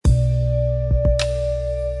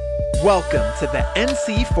Welcome to the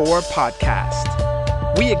NC4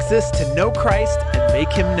 podcast. We exist to know Christ and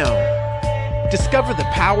make him known. Discover the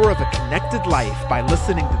power of a connected life by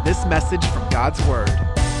listening to this message from God's Word.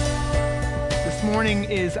 This morning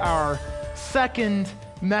is our second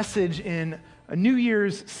message in a New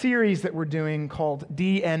Year's series that we're doing called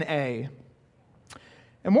DNA.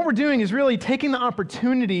 And what we're doing is really taking the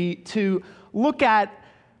opportunity to look at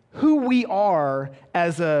who we are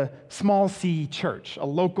as a small c church, a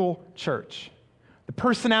local church. The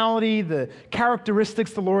personality, the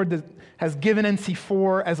characteristics the Lord has given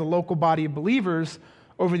NC4 as a local body of believers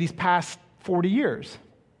over these past 40 years.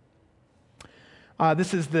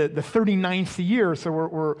 This is the 39th year,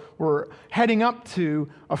 so we're heading up to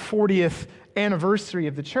a 40th anniversary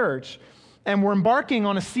of the church, and we're embarking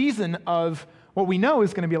on a season of what we know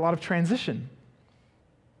is going to be a lot of transition,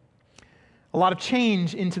 a lot of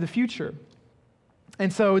change into the future.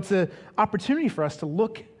 And so it's an opportunity for us to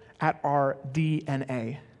look at our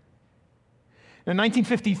DNA. In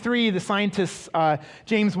 1953, the scientists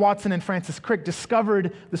James Watson and Francis Crick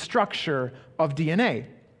discovered the structure of DNA.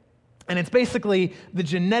 And it's basically the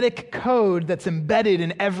genetic code that's embedded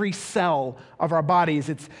in every cell of our bodies.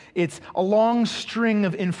 It's a long string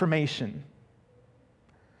of information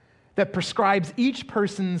that prescribes each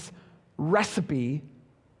person's recipe,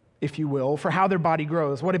 if you will, for how their body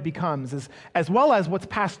grows, what it becomes, as well as what's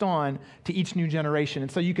passed on to each new generation.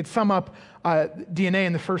 And so you could sum up DNA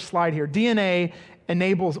in the first slide here. DNA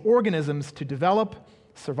enables organisms to develop,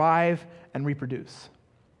 survive, and reproduce.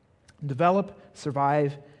 Develop,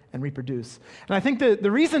 survive, and reproduce. And I think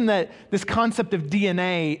the reason that this concept of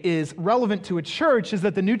DNA is relevant to a church is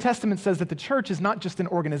that the New Testament says that the church is not just an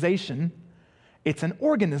organization, it's an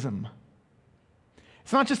organism.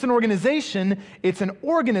 It's not just an organization, it's an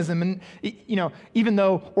organism. And, even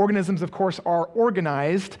though organisms, of course, are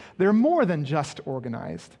organized, they're more than just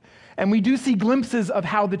organized. And we do see glimpses of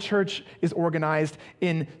how the church is organized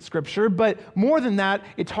in Scripture, but more than that,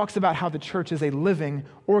 it talks about how the church is a living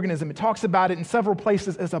organism. It talks about it in several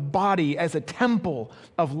places as a body, as a temple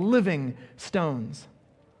of living stones.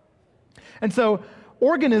 And so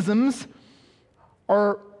organisms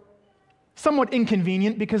are somewhat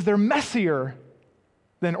inconvenient because they're messier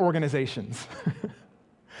than organizations.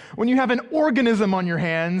 When you have an organism on your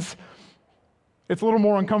hands, it's a little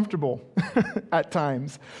more uncomfortable at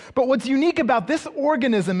times. But what's unique about this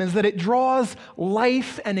organism is that it draws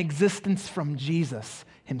life and existence from Jesus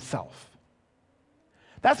himself.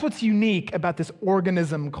 That's what's unique about this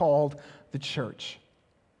organism called the church.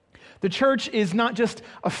 The church is not just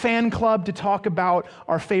a fan club to talk about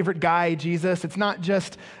our favorite guy, Jesus. It's not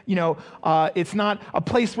just, it's not a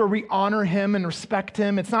place where we honor him and respect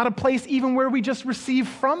him. It's not a place even where we just receive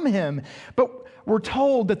from him. But we're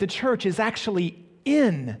told that the church is actually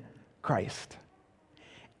in Christ,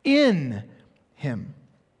 in him.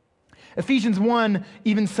 Ephesians 1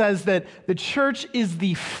 even says that the church is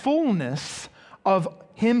the fullness of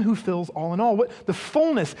him who fills all in all. The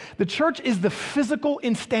fullness, the church is the physical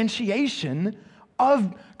instantiation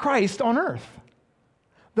of Christ on earth,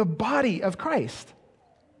 the body of Christ.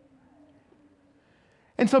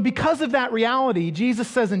 And so because of that reality, Jesus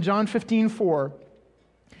says in John 15:4,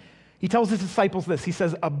 he tells his disciples this. He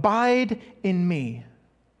says, "Abide in me,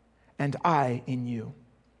 and I in you."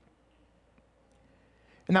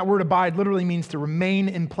 And that word abide literally means to remain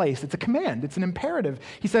in place. It's a command. It's an imperative.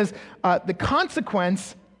 He says the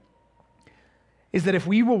consequence is that if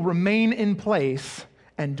we will remain in place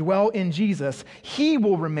and dwell in Jesus, he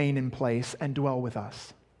will remain in place and dwell with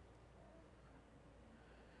us.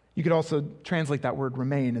 You could also translate that word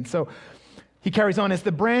remain. And so he carries on, as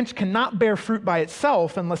the branch cannot bear fruit by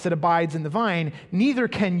itself unless it abides in the vine, neither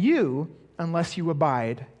can you unless you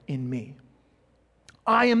abide in me.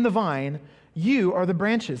 I am the vine, you are the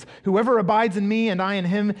branches. Whoever abides in me and I in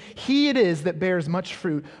him, he it is that bears much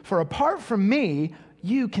fruit. For apart from me,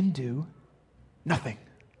 you can do nothing.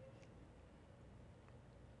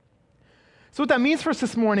 So what that means for us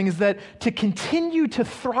this morning is that to continue to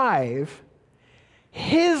thrive,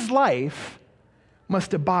 his life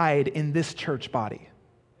must abide in this church body.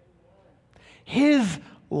 His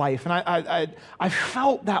life. And I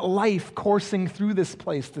felt that life coursing through this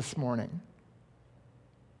place this morning.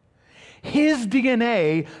 His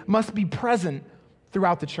DNA must be present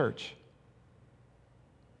throughout the church.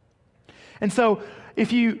 And so,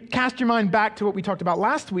 if you cast your mind back to what we talked about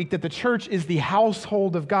last week, that the church is the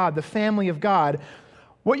household of God, the family of God,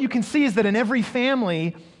 what you can see is that in every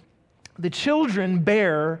family, the children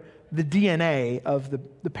bear the DNA of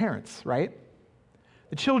the parents, right?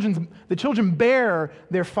 The children bear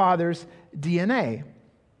their father's DNA.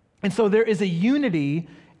 And so there is a unity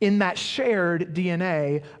in that shared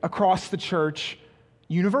DNA across the church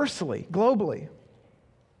universally, globally.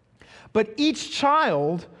 But each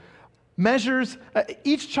child has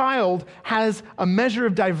a measure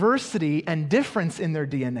of diversity and difference in their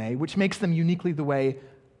DNA, which makes them uniquely the way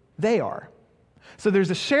they are. So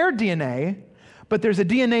there's a shared DNA, but there's a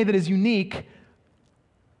DNA that is unique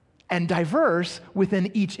and diverse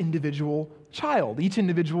within each individual child, each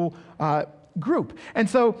individual group. And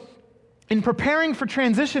so in preparing for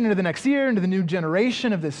transition into the next year, into the new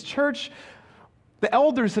generation of this church, the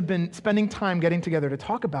elders have been spending time getting together to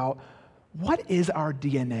talk about what is our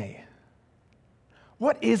DNA?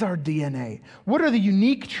 What is our DNA? What are the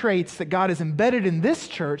unique traits that God has embedded in this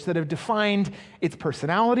church that have defined its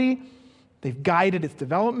personality? They've guided its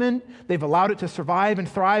development. They've allowed it to survive and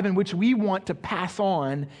thrive, in which we want to pass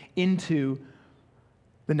on into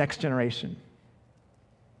the next generation.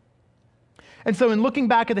 And so in looking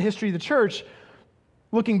back at the history of the church,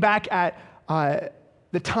 looking back at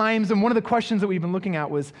the times, and one of the questions that we've been looking at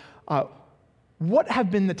was, what have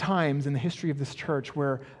been the times in the history of this church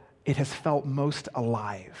where it has felt most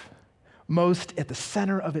alive, most at the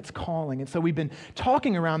center of its calling? And so we've been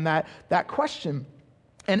talking around that question.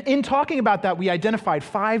 And in talking about that, we identified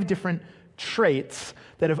 5 different traits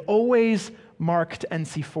that have always marked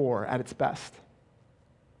NC4 at its best.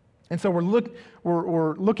 And so we're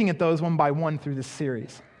looking at those one by one through this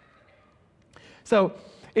series. So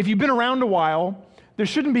if you've been around a while, there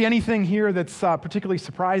shouldn't be anything here that's particularly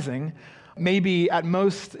surprising. Maybe at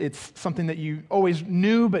most it's something that you always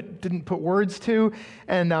knew but didn't put words to.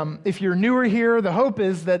 And if you're newer here, the hope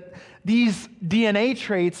is that these DNA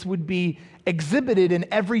traits would be exhibited in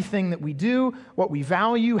everything that we do, what we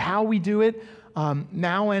value, how we do it,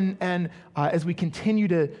 now and as we continue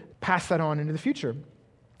to pass that on into the future.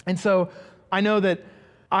 And so I know that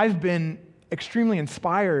I've been extremely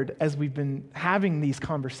inspired as we've been having these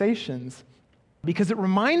conversations, because it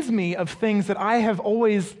reminds me of things that I have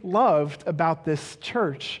always loved about this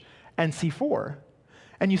church and C4.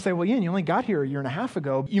 And you say, well, Ian, you only got here a year and a half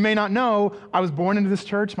ago. You may not know, I was born into this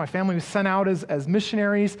church. My family was sent out as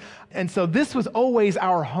missionaries. And so this was always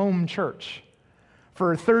our home church.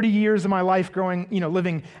 For 30 years of my life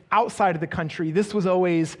living outside of the country, this was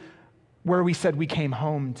always where we said we came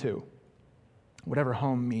home to, whatever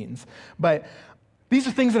home means. But these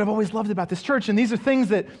are things that I've always loved about this church, and these are things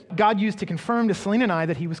that God used to confirm to Selena and I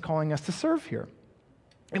that he was calling us to serve here.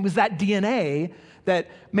 It was that DNA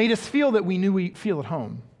that made us feel that we knew we feel at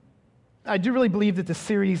home. I do really believe that this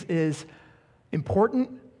series is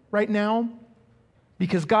important right now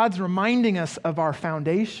because God's reminding us of our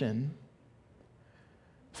foundation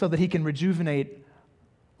so that he can rejuvenate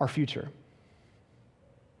our future.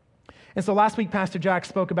 And so last week, Pastor Jack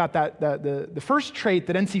spoke about the first trait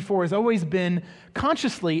that NC4 has always been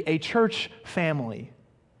consciously a church family.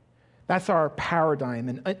 That's our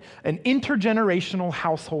paradigm, an intergenerational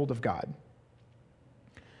household of God.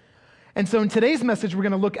 And so in today's message, we're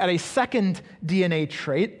going to look at a second DNA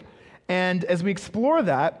trait. And as we explore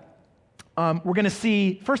that, we're going to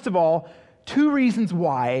see, first of all, 2 reasons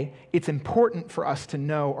why it's important for us to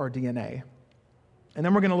know our DNA. And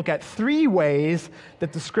then we're going to look at 3 ways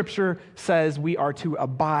that the scripture says we are to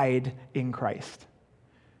abide in Christ.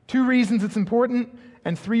 2 reasons it's important,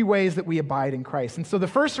 and 3 ways that we abide in Christ. And so the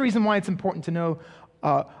first reason why it's important to know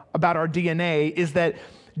about our DNA is that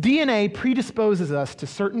DNA predisposes us to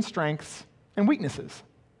certain strengths and weaknesses.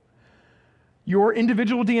 Your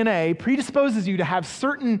individual DNA predisposes you to have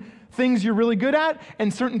certain things you're really good at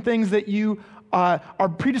and certain things that you are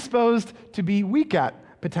predisposed to be weak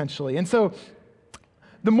at, potentially. And so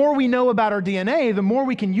the more we know about our DNA, the more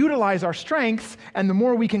we can utilize our strengths and the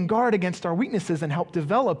more we can guard against our weaknesses and help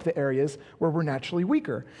develop the areas where we're naturally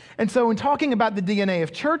weaker. And so in talking about the DNA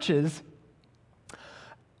of churches,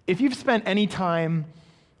 if you've spent any time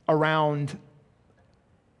around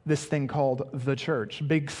this thing called the church,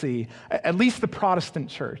 big C, at least the Protestant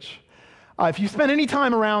church, if you spend any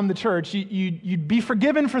time around the church, you'd be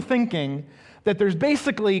forgiven for thinking that there's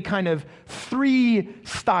basically kind of 3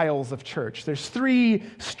 styles of church. There's 3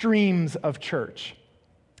 streams of church.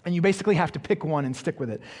 And you basically have to pick one and stick with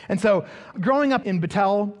it. And so growing up in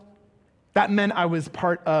Bethel, that meant I was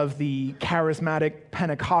part of the charismatic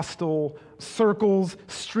Pentecostal circles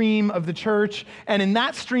stream of the church. And in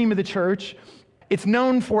that stream of the church, it's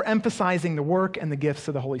known for emphasizing the work and the gifts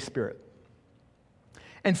of the Holy Spirit.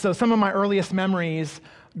 And so some of my earliest memories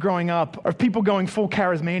growing up of people going full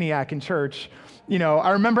charismaniac in church.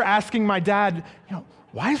 I remember asking my dad,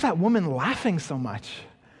 why is that woman laughing so much?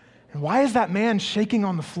 And why is that man shaking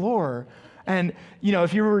on the floor? And,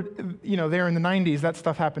 if you were, there in the 90s, that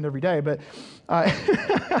stuff happened every day. But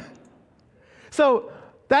so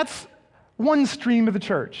that's one stream of the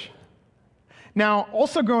church. Now,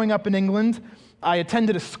 also growing up in England, I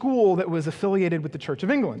attended a school that was affiliated with the Church of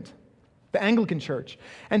England, the Anglican Church.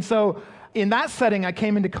 And so in that setting, I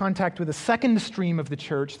came into contact with a second stream of the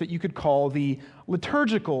church that you could call the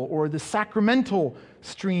liturgical or the sacramental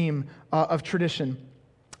stream of tradition.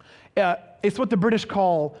 It's what the British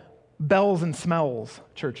call bells and smells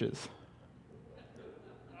churches.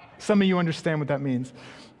 Some of you understand what that means.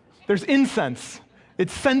 There's incense.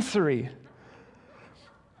 It's sensory.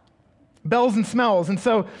 Bells and smells. And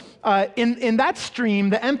so in that stream,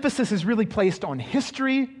 the emphasis is really placed on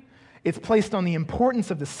history. It's placed on the importance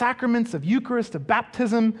of the sacraments, of Eucharist, of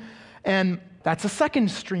baptism, and that's a second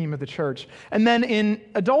stream of the church. And then in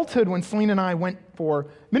adulthood, when Celine and I went for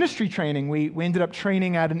ministry training, we ended up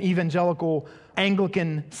training at an evangelical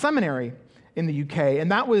Anglican seminary in the UK,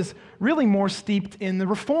 and that was really more steeped in the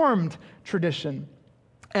Reformed tradition.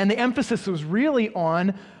 And the emphasis was really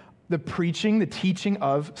on the preaching, the teaching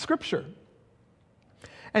of Scripture.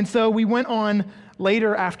 And so we went on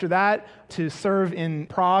later after that to serve in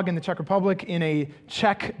Prague in the Czech Republic in a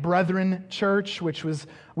Czech Brethren church, which was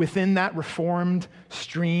within that Reformed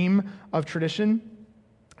stream of tradition.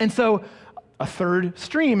 And so a third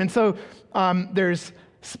stream. And so there's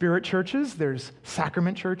spirit churches, there's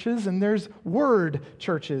sacrament churches, and there's word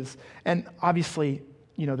churches. And obviously,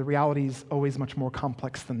 the reality is always much more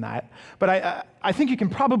complex than that. But I think you can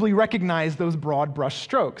probably recognize those broad brush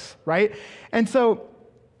strokes, right? And so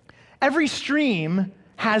every stream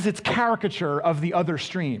has its caricature of the other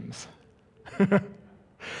streams.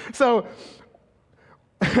 So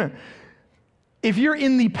if you're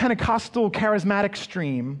in the Pentecostal charismatic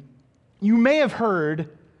stream, you may have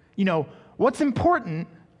heard, what's important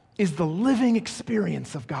is the living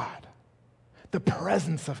experience of God, the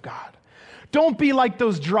presence of God. Don't be like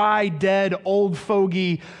those dry, dead, old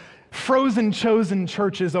fogey, frozen chosen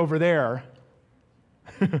churches over there.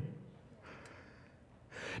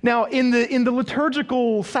 Now, in the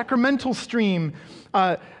liturgical, sacramental stream,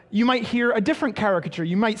 you might hear a different caricature.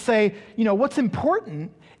 You might say, what's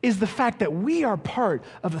important is the fact that we are part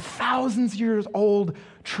of a thousands-years-old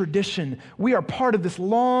tradition. We are part of this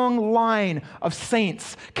long line of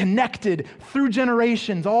saints connected through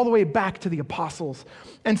generations all the way back to the apostles.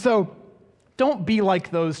 And so, don't be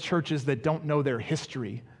like those churches that don't know their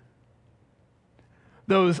history.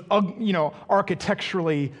 Those,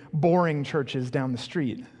 architecturally boring churches down the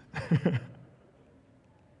street.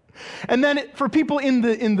 And then for people in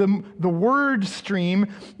the word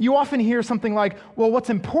stream, you often hear something like, well,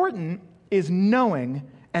 what's important is knowing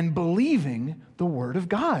and believing the Word of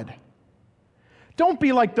God. Don't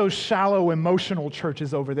be like those shallow, emotional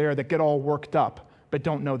churches over there that get all worked up but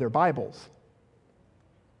don't know their Bibles.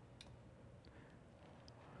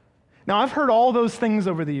 Now, I've heard all those things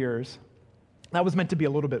over the years. That was meant to be a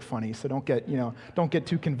little bit funny, so don't get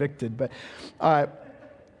too convicted. But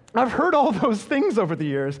I've heard all those things over the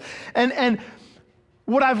years. And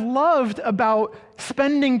what I've loved about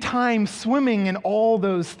spending time swimming in all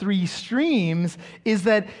those three streams is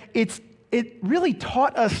that it really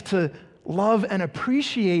taught us to love and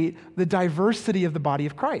appreciate the diversity of the body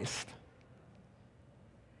of Christ.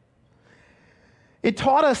 It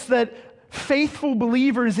taught us that faithful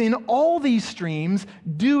believers in all these streams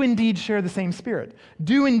do indeed share the same Spirit,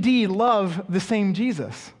 do indeed love the same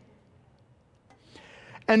Jesus.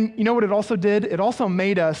 And you know what it also did? It also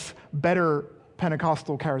made us better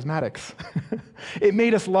Pentecostal charismatics. It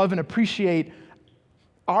made us love and appreciate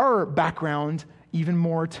our background even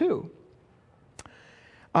more too.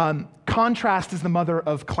 Contrast is the mother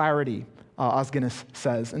of clarity, Os Guinness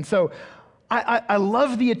says. And so I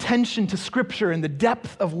love the attention to Scripture and the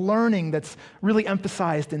depth of learning that's really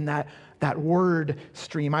emphasized in that word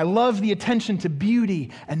stream. I love the attention to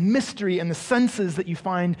beauty and mystery and the senses that you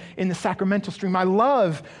find in the sacramental stream. I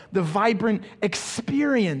love the vibrant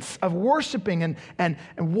experience of worshiping and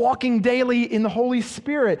walking daily in the Holy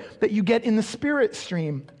Spirit that you get in the Spirit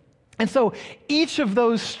stream. And so each of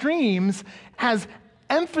those streams has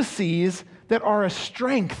emphases that are a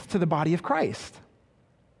strength to the body of Christ.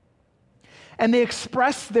 And they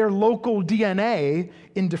express their local DNA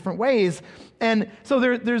in different ways. And so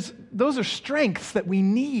those are strengths that we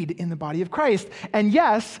need in the body of Christ. And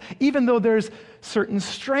yes, even though there's certain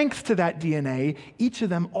strengths to that DNA, each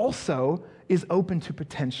of them also is open to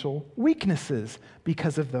potential weaknesses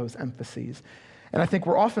because of those emphases. And I think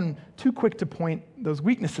we're often too quick to point those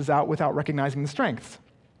weaknesses out without recognizing the strengths.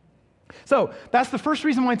 So that's the first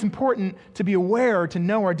reason why it's important to be aware, to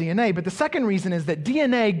know our DNA. But the second reason is that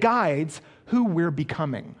DNA guides who we're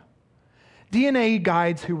becoming. DNA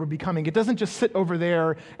guides who we're becoming. It doesn't just sit over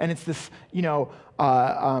there and it's this,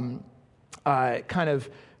 kind of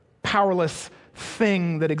powerless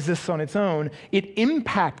thing that exists on its own. It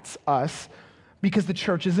impacts us because the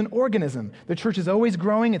church is an organism. The church is always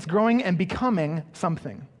growing. It's growing and becoming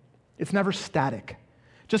something. It's never static.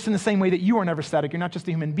 Just in the same way that you are never static. You're not just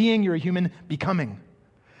a human being, you're a human becoming.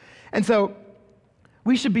 And so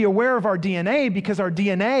we should be aware of our DNA because our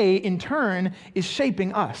DNA, in turn, is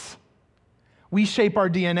shaping us. We shape our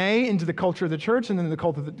DNA into the culture of the church, and then the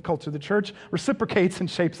culture of the church reciprocates and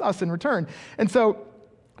shapes us in return. And so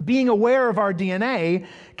being aware of our DNA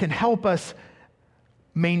can help us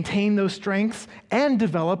maintain those strengths and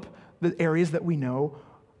develop the areas that we know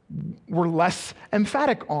we're less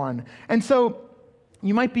emphatic on. And so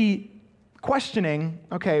you might be questioning,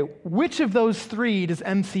 okay, which of those three does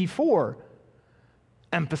NC4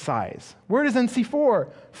 emphasize? Where does NC4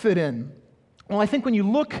 fit in? Well, I think when you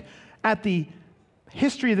look at the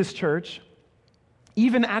history of this church,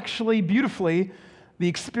 even actually beautifully, the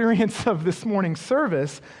experience of this morning's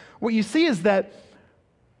service, what you see is that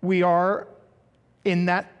we are in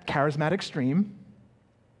that charismatic stream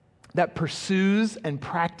that pursues and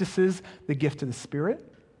practices the gift of the Spirit.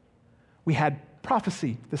 We had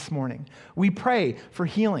prophecy this morning. We pray for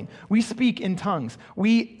healing. We speak in tongues.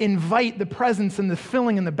 We invite the presence and the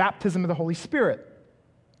filling and the baptism of the Holy Spirit.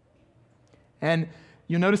 And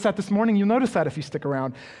you'll notice that this morning. You'll notice that if you stick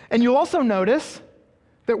around. And you'll also notice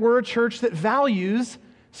that we're a church that values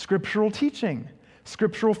scriptural teaching,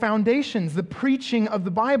 scriptural foundations, the preaching of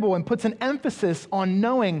the Bible, and puts an emphasis on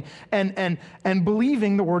knowing and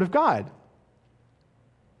believing the Word of God.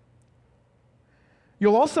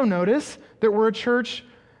 You'll also notice that we're a church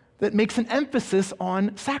that makes an emphasis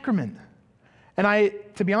on sacrament. And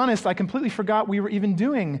to be honest, I completely forgot we were even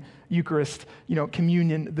doing Eucharist,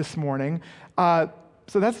 communion this morning.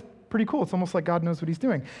 So that's pretty cool. It's almost like God knows what he's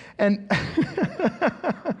doing. And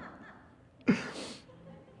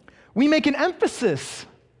we make an emphasis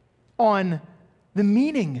on the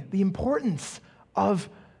meaning, the importance of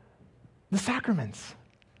the sacraments,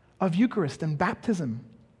 of Eucharist and baptism.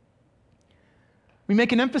 We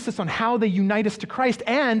make an emphasis on how they unite us to Christ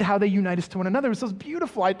and how they unite us to one another. It was so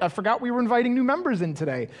beautiful. I forgot we were inviting new members in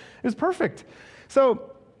today. It was perfect.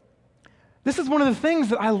 So this is one of the things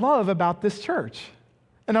that I love about this church.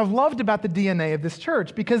 And I've loved about the DNA of this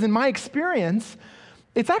church because in my experience,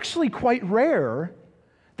 it's actually quite rare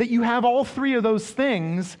that you have all three of those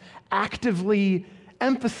things actively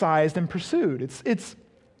emphasized and pursued. It's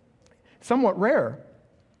somewhat rare.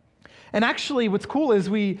 And actually what's cool is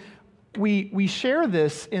we share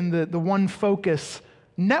this in the One Focus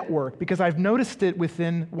network because I've noticed it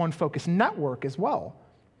within One Focus network as well.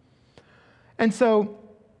 And so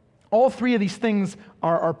all three of these things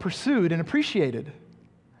are pursued and appreciated.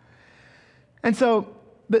 And so,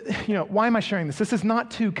 but why am I sharing this? This is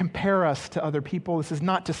not to compare us to other people. This is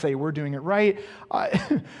not to say we're doing it right.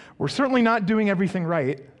 We're certainly not doing everything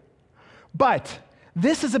right. But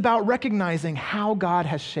this is about recognizing how God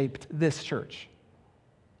has shaped this church.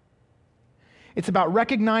 It's about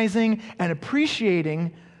recognizing and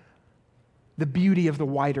appreciating the beauty of the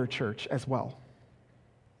wider church as well.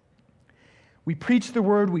 We preach the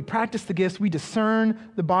word, we practice the gifts, we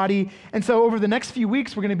discern the body. And so over the next few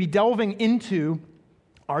weeks, we're going to be delving into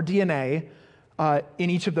our DNA in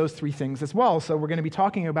each of those three things as well. So we're going to be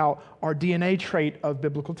talking about our DNA trait of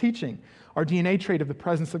biblical teaching, our DNA trait of the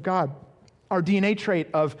presence of God, our DNA trait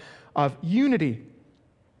of unity.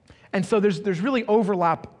 And so there's really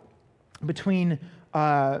overlap between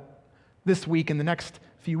this week and the next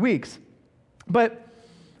few weeks. But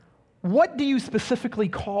what do you specifically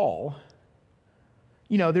call,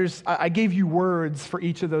 I gave you words for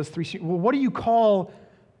each of those three. Well, what do you call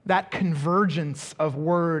that convergence of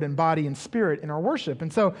word and body and spirit in our worship?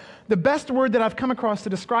 And so the best word that I've come across to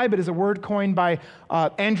describe it is a word coined by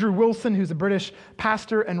Andrew Wilson, who's a British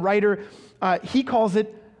pastor and writer. He calls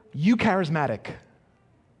it Eucharismatic.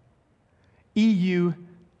 E-U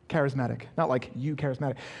charismatic, not like you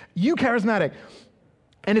charismatic. Eucharismatic.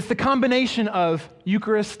 And it's the combination of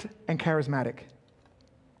Eucharist and charismatic.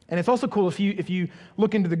 And it's also cool if you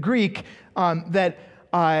look into the Greek that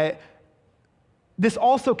this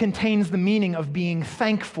also contains the meaning of being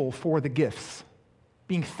thankful for the gifts.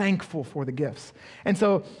 Being thankful for the gifts. And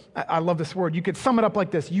so I love this word. You could sum it up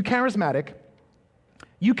like this. Eucharismatic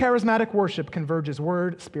worship converges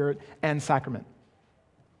word, spirit, and sacrament.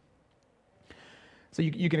 So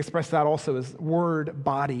you can express that also as word,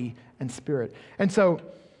 body, and spirit. And so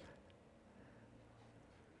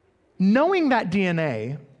knowing that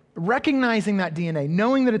DNA, recognizing that DNA,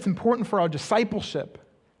 knowing that it's important for our discipleship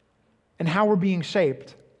and how we're being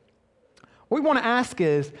shaped, what we want to ask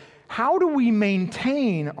is, how do we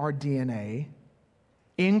maintain our DNA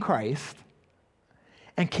in Christ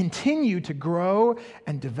and continue to grow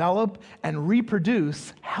and develop and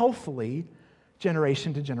reproduce healthily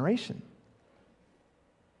generation to generation?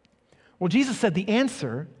 Well, Jesus said the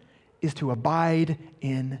answer is to abide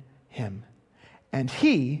in him, and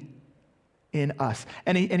he in us.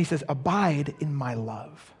 And he says, abide in my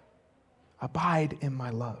love. Abide in my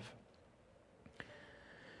love.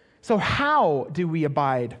 So how do we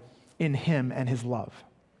abide in him and his love?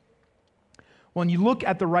 When you look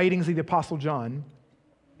at the writings of the Apostle John,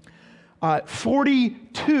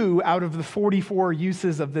 42 out of the 44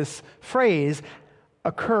 uses of this phrase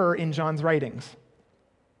occur in John's writings.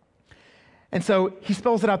 And so he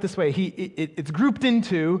spells it out this way. It's grouped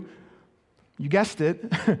into, you guessed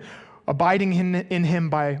it, abiding in him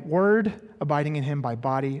by word, abiding in him by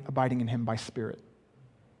body, abiding in him by spirit.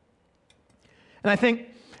 And I think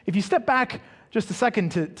if you step back just a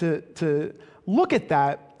second to look at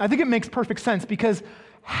that, I think it makes perfect sense, because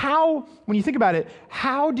when you think about it,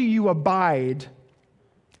 how do you abide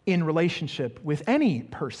in relationship with any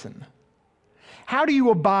person? How do you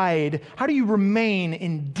abide, how do you remain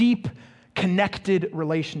in deep, connected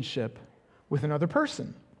relationship with another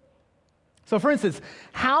person? So for instance,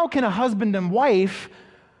 how can a husband and wife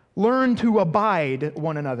learn to abide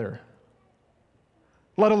one another,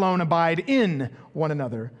 let alone abide in one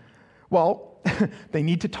another? Well, they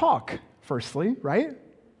need to talk, firstly, right?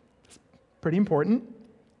 It's pretty important.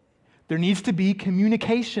 There needs to be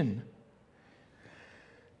communication.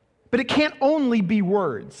 But it can't only be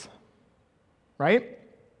words, right?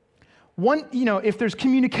 If there's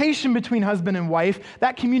communication between husband and wife,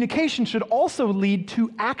 that communication should also lead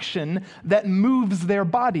to action that moves their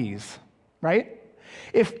bodies, right?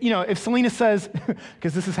 If Selena says,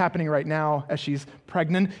 because this is happening right now as she's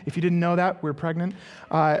pregnant, if you didn't know that, we're pregnant.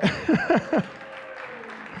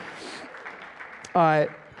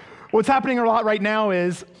 What's happening a lot right now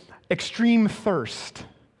is extreme thirst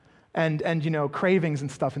and cravings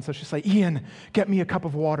and stuff. And so she's like, Ian, get me a cup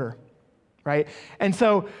of water, right? And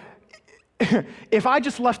so if I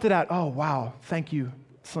just left it at, oh, wow, thank you,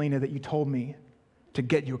 Selena, that you told me to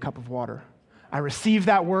get you a cup of water. I received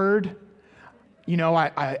that word.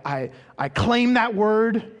 I claim that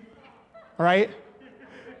word, all right?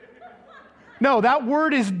 No, that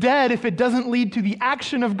word is dead if it doesn't lead to the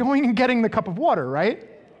action of going and getting the cup of water, right?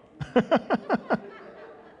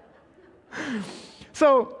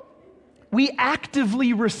 So we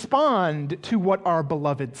actively respond to what our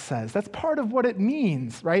beloved says. That's part of what it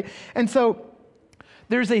means, right? And so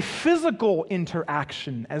there's a physical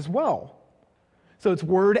interaction as well. So it's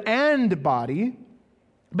word and body.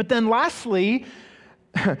 But then lastly,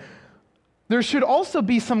 there should also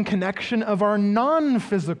be some connection of our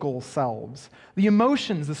non-physical selves, the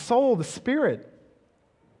emotions, the soul, the spirit.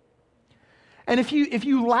 And if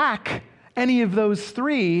you lack any of those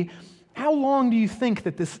three, how long do you think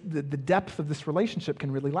that the depth of this relationship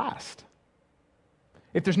can really last?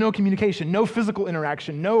 If there's no communication, no physical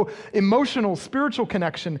interaction, no emotional, spiritual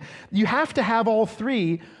connection, you have to have all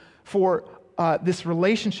three for this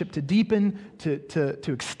relationship to deepen,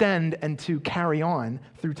 to extend, and to carry on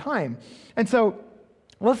through time. And so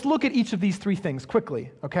let's look at each of these three things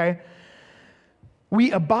quickly, okay?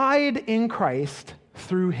 We abide in Christ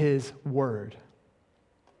through his word.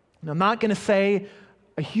 Now, I'm not going to say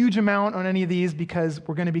a huge amount on any of these because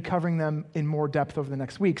we're going to be covering them in more depth over the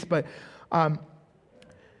next weeks, but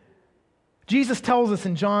Jesus tells us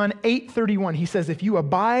in John 8:31, he says, if you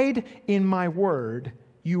abide in my word,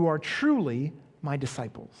 you are truly my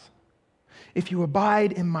disciples. If you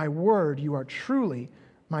abide in my word, you are truly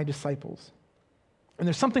my disciples. And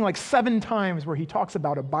there's something like 7 times where he talks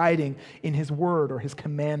about abiding in his word or his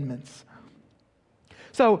commandments.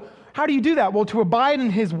 So how do you do that? Well, to abide in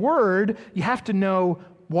his word, you have to know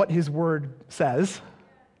what his word says.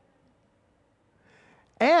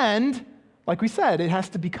 And, like we said, it has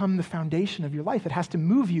to become the foundation of your life. It has to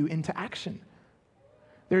move you into action.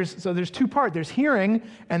 There's 2 parts. There's hearing,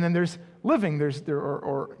 and then there's living. There's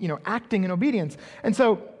acting in obedience. And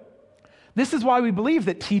so this is why we believe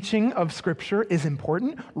that teaching of Scripture is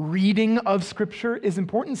important, reading of Scripture is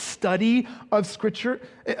important, study of Scripture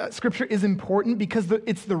is important, because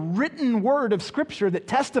it's the written word of Scripture that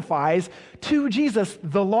testifies to Jesus,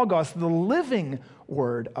 the Logos, the living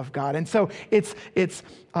Word of God. And so it's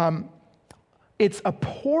a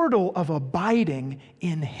portal of abiding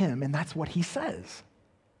in Him, and that's what He says.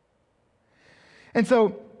 And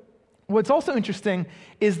so what's also interesting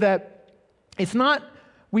is that it's not,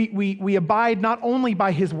 we abide not only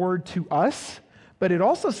by His word to us, but it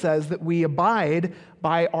also says that we abide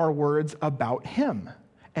by our words about Him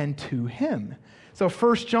and to Him. So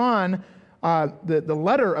 1 John, the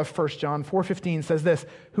letter of 1 John 4:15 says this,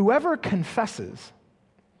 whoever confesses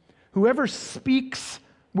Whoever speaks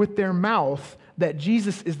with their mouth that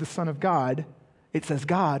Jesus is the Son of God, it says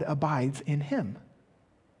God abides in him,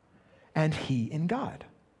 and he in God.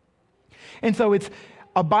 And so it's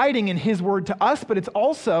abiding in his word to us, but it's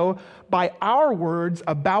also by our words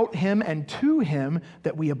about him and to him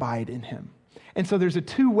that we abide in him. And so there's a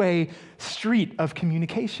two-way street of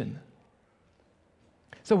communication.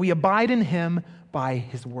 So we abide in him by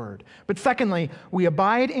his word. But secondly, we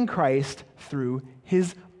abide in Christ through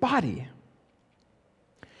his body.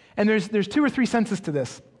 And there's two or three senses to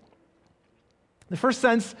this. The first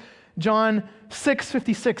sense, John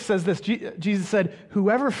 6:56 says this. Jesus said,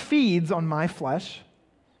 "Whoever feeds on my flesh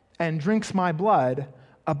and drinks my blood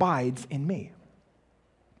abides in me."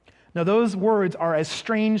 Now, those words are as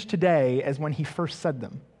strange today as when he first said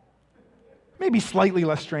them. Maybe slightly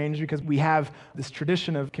less strange because we have this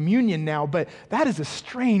tradition of communion now, but that is a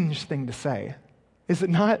strange thing to say, is it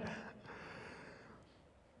not?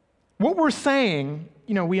 What we're saying,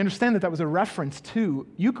 we understand that was a reference to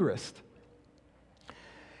Eucharist.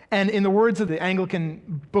 And in the words of the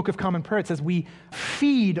Anglican Book of Common Prayer, it says we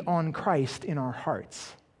feed on Christ in our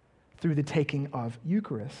hearts through the taking of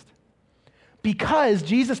Eucharist. Because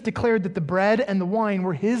Jesus declared that the bread and the wine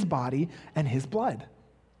were his body and his blood.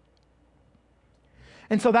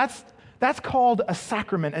 And so that's called a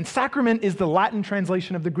sacrament. And sacrament is the Latin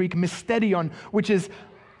translation of the Greek mysterion, which is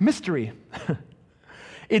mystery.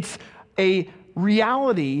 It's a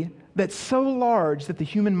reality that's so large that the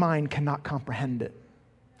human mind cannot comprehend it.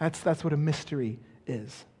 That's what a mystery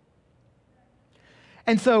is.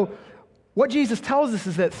 And so what Jesus tells us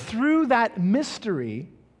is that through that mystery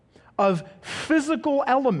of physical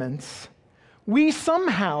elements, we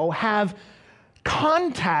somehow have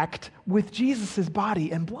contact with Jesus'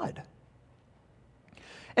 body and blood.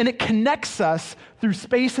 And it connects us through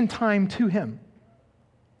space and time to him.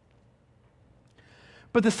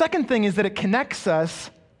 But the second thing is that it connects us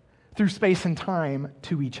through space and time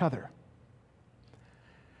to each other.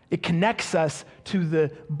 It connects us to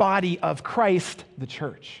the body of Christ, the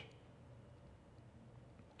church.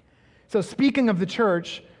 So speaking of the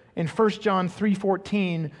church, in 1 John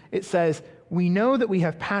 3:14, it says, "We know that we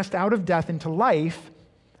have passed out of death into life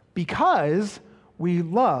because we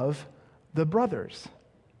love the brothers."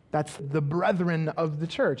 That's the brethren of the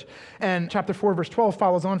church. And chapter 4, verse 12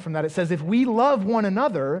 follows on from that. It says, "If we love one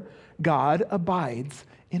another, God abides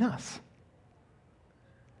in us."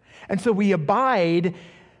 And so we abide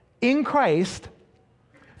in Christ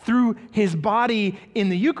through his body in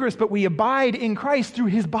the Eucharist, but we abide in Christ through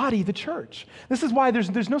his body, the church. This is why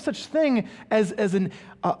there's no such thing as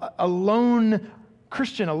a lone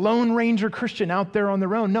Christian, a lone ranger Christian out there on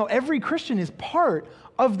their own. No, every Christian is part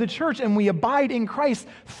of the church, and we abide in Christ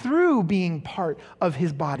through being part of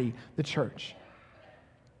his body, the church.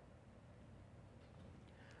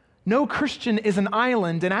 No Christian is an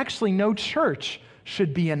island, and actually no church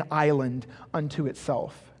should be an island unto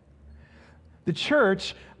itself. The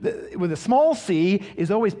church, with a small c,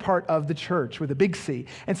 is always part of the church with a big C.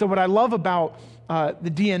 And so what I love about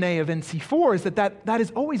the DNA of NC4 is that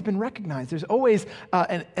has always been recognized. There's always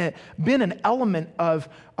been an element of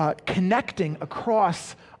connecting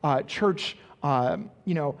across church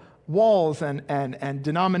walls and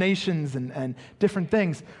denominations and different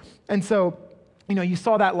things. And so you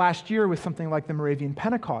saw that last year with something like the Moravian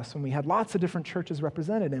Pentecost, when we had lots of different churches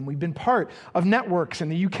represented, and we've been part of networks in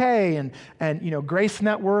the UK and Grace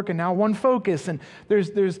Network, and now One Focus. And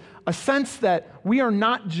there's a sense that we are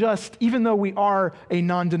not just, even though we are a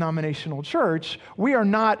non-denominational church, we are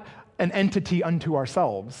not an entity unto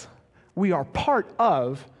ourselves. We are part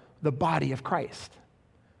of the body of Christ.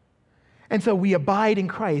 And so we abide in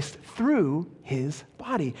Christ through his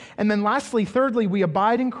body. And then lastly, thirdly, we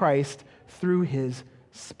abide in Christ through his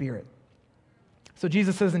Spirit. So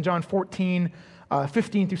Jesus says in John 14,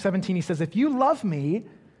 15 through 17, he says, "If you love me,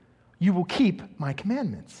 you will keep my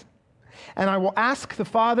commandments. And I will ask the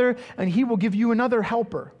Father, and he will give you another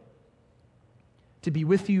helper to be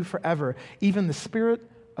with you forever, even the Spirit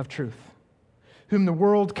of truth, whom the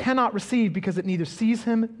world cannot receive because it neither sees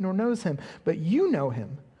him nor knows him. But you know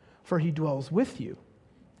him, for he dwells with you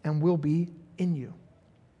and will be in you."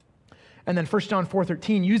 And then 1 John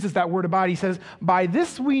 4:13 uses that word abide. He says, "By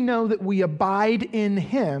this we know that we abide in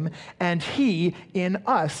him and he in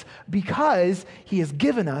us, because he has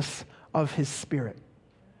given us of his Spirit."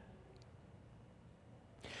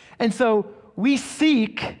 And so we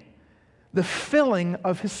seek the filling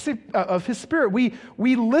of his Spirit.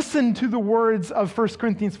 We listen to the words of 1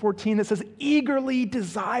 Corinthians 14 that says, "Eagerly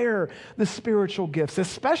desire the spiritual gifts,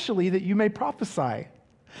 especially that you may prophesy.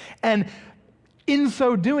 And in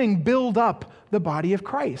so doing, build up the body of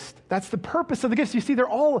Christ. That's the purpose of the gifts. You see, they're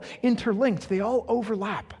all interlinked. They all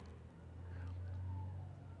overlap.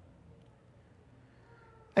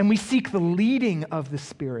 And we seek the leading of the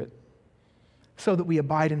Spirit so that we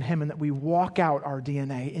abide in him and that we walk out our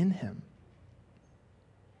DNA in him.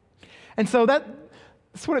 And so that's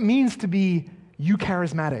what it means to be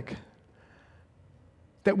Eucharismatic.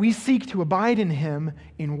 That we seek to abide in him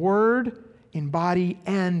in word, in body,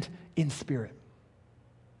 and in spirit.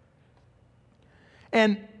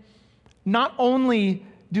 And not only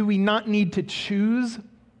do we not need to choose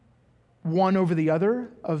one over the other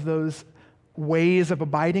of those ways of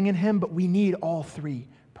abiding in him, but we need all three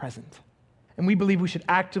present. And we believe we should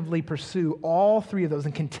actively pursue all three of those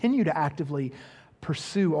and continue to actively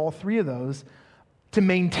pursue all three of those to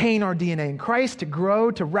maintain our DNA in Christ, to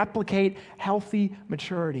grow, to replicate healthy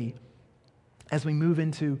maturity as we move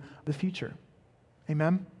into the future.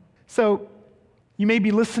 Amen? So you may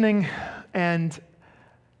be listening and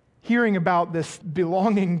hearing about this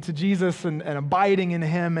belonging to Jesus and abiding in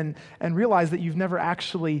him and realize that you've never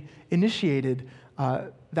actually initiated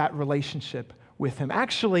that relationship with him.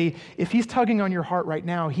 Actually, if he's tugging on your heart right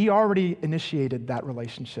now, he already initiated that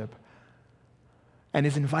relationship and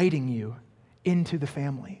is inviting you into the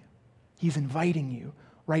family. He's inviting you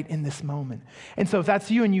right in this moment. And so if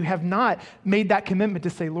that's you and you have not made that commitment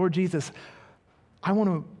to say, Lord Jesus, I want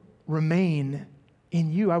to remain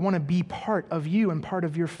in you. I want to be part of you and part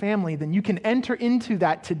of your family. Then you can enter into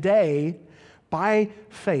that today by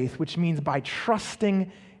faith, which means by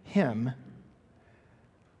trusting him.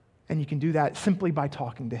 And you can do that simply by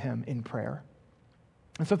talking to him in prayer.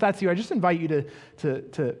 And so if that's you, I just invite you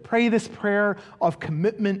to pray this prayer of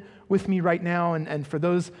commitment with me right now. And for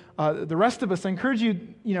those, the rest of us, I encourage you,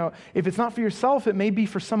 if it's not for yourself, it may be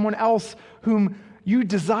for someone else whom you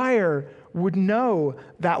desire would know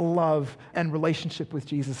that love and relationship with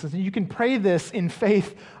Jesus. And you can pray this in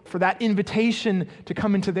faith for that invitation to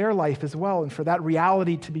come into their life as well and for that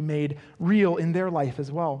reality to be made real in their life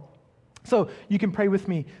as well. So you can pray with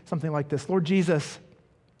me something like this. Lord Jesus,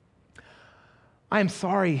 I am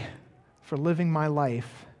sorry for living my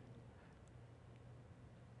life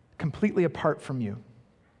completely apart from you.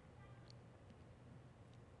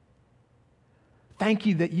 Thank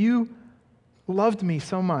you that you loved me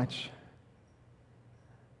so much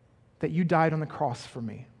that you died on the cross for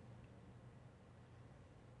me.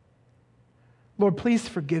 Lord, please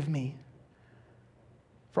forgive me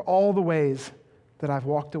for all the ways that I've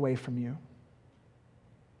walked away from you.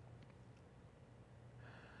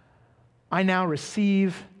 I now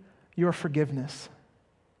receive your forgiveness.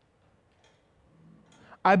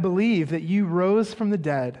 I believe that you rose from the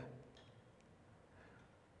dead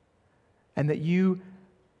and that you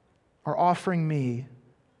are offering me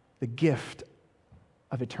the gift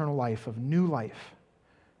of eternal life, of new life.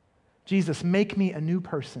 Jesus, make me a new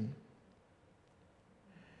person.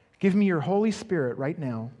 Give me your Holy Spirit right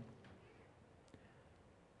now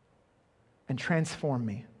and transform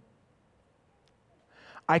me.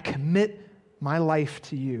 I commit my life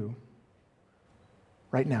to you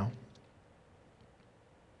right now.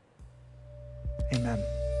 Amen.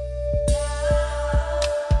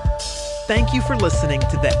 Thank you for listening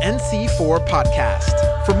to the NC4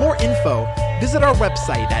 podcast. For more info, visit our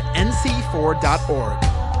website at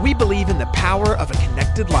nc4.org. We believe in the power of a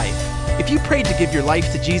connected life. If you prayed to give your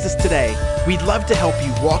life to Jesus today, we'd love to help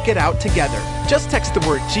you walk it out together. Just text the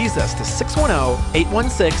word Jesus to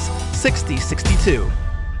 610-816-6062.